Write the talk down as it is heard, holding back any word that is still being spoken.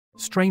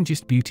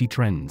Strangest Beauty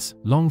Trends.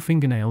 Long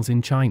fingernails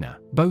in China.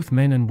 Both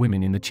men and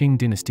women in the Qing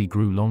dynasty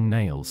grew long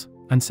nails,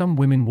 and some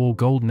women wore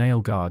gold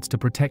nail guards to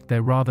protect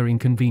their rather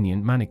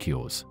inconvenient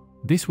manicures.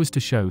 This was to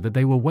show that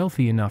they were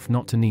wealthy enough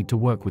not to need to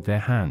work with their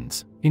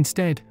hands.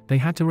 Instead, they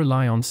had to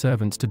rely on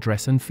servants to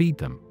dress and feed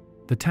them.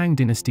 The Tang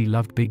dynasty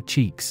loved big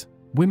cheeks.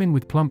 Women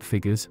with plump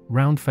figures,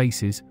 round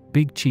faces,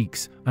 big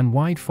cheeks, and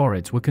wide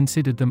foreheads were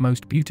considered the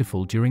most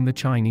beautiful during the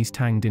Chinese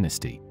Tang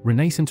dynasty.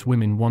 Renaissance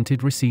women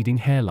wanted receding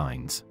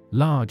hairlines.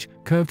 Large,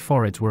 curved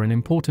foreheads were an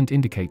important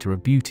indicator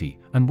of beauty,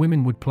 and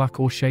women would pluck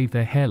or shave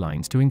their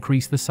hairlines to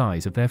increase the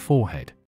size of their forehead.